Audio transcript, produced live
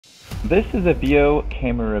This is a Veo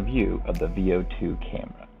Camera review of the Veo 2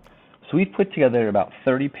 camera. So we've put together about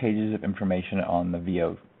 30 pages of information on the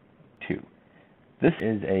Veo 2. This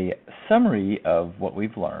is a summary of what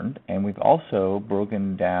we've learned, and we've also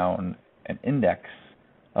broken down an index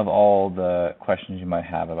of all the questions you might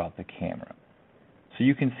have about the camera. So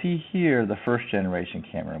you can see here the first generation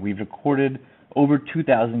camera. We've recorded over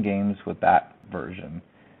 2,000 games with that version.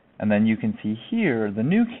 And then you can see here the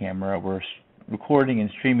new camera. We're recording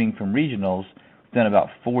and streaming from regionals. We've done about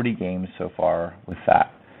 40 games so far with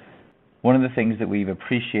that. One of the things that we've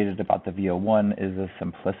appreciated about the Veo 1 is the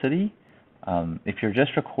simplicity. If you're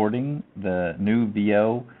just recording the new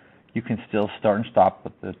Veo, you can still start and stop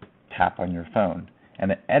with the tap on your phone.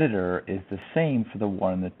 And the editor is the same for the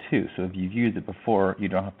 1 and the 2. So if you've used it before, you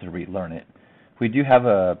don't have to relearn it. We do have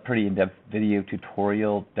a pretty in-depth video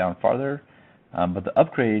tutorial down farther, but the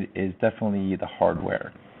upgrade is definitely the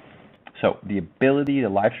hardware. So the ability to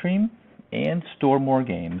live stream and store more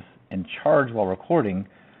games and charge while recording,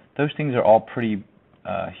 those things are all pretty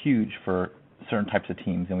huge for certain types of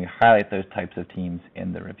teams, and we highlight those types of teams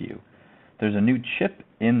in the review. There's a new chip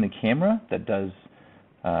in the camera that does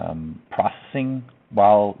processing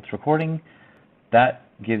while it's recording. That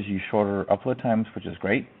gives you shorter upload times, which is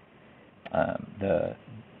great. The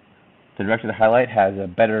directed highlight has a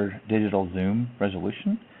better digital zoom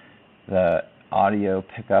resolution. The audio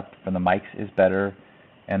pickup from the mics is better,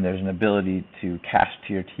 and there's an ability to cast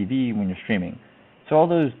to your TV when you're streaming. So all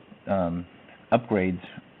those upgrades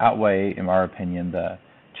outweigh, in our opinion, the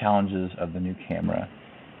challenges of the new camera.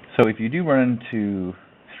 So if you do run into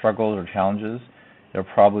struggles or challenges, they're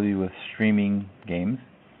probably with streaming games,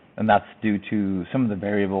 and that's due to some of the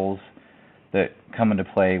variables that come into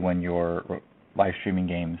play when you're live streaming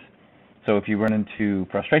games. So if you run into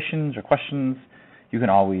frustrations or questions, you can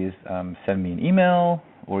always send me an email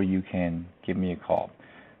or you can give me a call,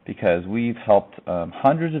 because we've helped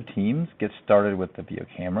hundreds of teams get started with the Veo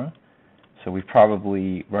camera. So we've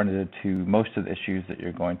probably run into most of the issues that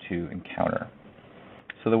you're going to encounter.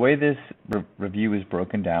 So the way this review is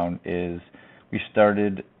broken down is we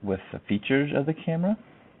started with the features of the camera,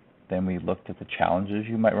 then we looked at the challenges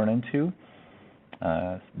you might run into,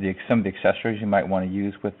 some of the accessories you might want to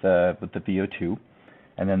use with the Veo 2,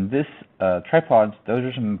 and then this tripods. Those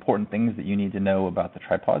are some important things that you need to know about the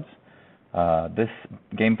tripods. This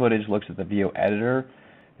game footage looks at the Veo editor,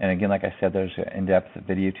 and again, like I said, there's an in-depth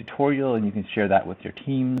video tutorial, and you can share that with your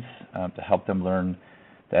teams to help them learn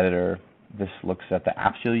the editor. This looks at the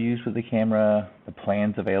apps you'll use with the camera, the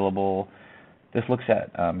plans available. This looks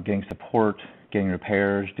at getting support, getting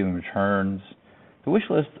repairs, doing returns. The wish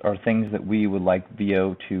list are things that we would like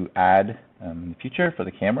Veo to add in the future for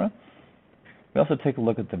the camera. We also take a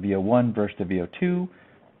look at the Veo 1 versus the Veo 2,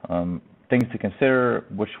 things to consider,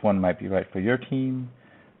 which one might be right for your team.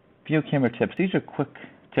 Veo camera tips. These are quick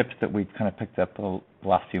tips that we've kind of picked up the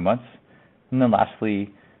last few months. And then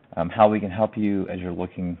lastly, how we can help you as you're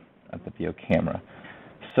looking at the Veo camera.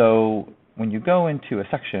 So when you go into a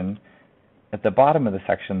section, at the bottom of the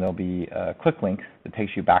section there'll be a quick link that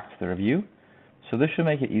takes you back to the review. So this should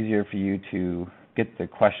make it easier for you to get the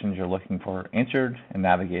questions you're looking for answered and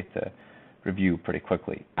navigate the review pretty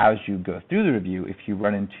quickly. As you go through the review, if you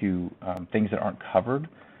run into things that aren't covered,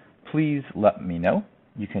 please let me know.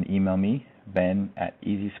 You can email me,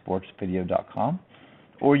 ben@easysportsvideo.com,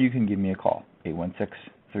 or you can give me a call,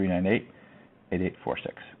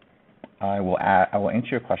 816-398-8846. I will answer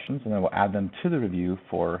your questions, and I will add them to the review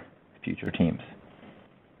for future teams.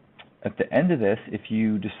 At the end of this, if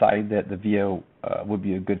you decide that the Veo would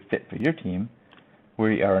be a good fit for your team,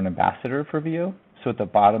 we are an ambassador for Veo. So at the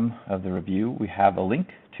bottom of the review, we have a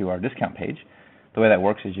link to our discount page. The way that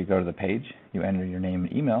works is you go to the page, you enter your name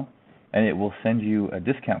and email, and it will send you a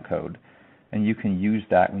discount code, and you can use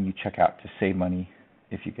that when you check out to save money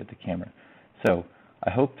if you get the camera. So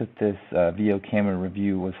I hope that this Veo camera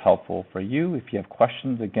review was helpful for you. If you have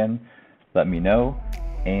questions, again, let me know,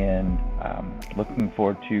 and looking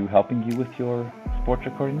forward to helping you with your sports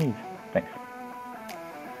recording needs. Thanks.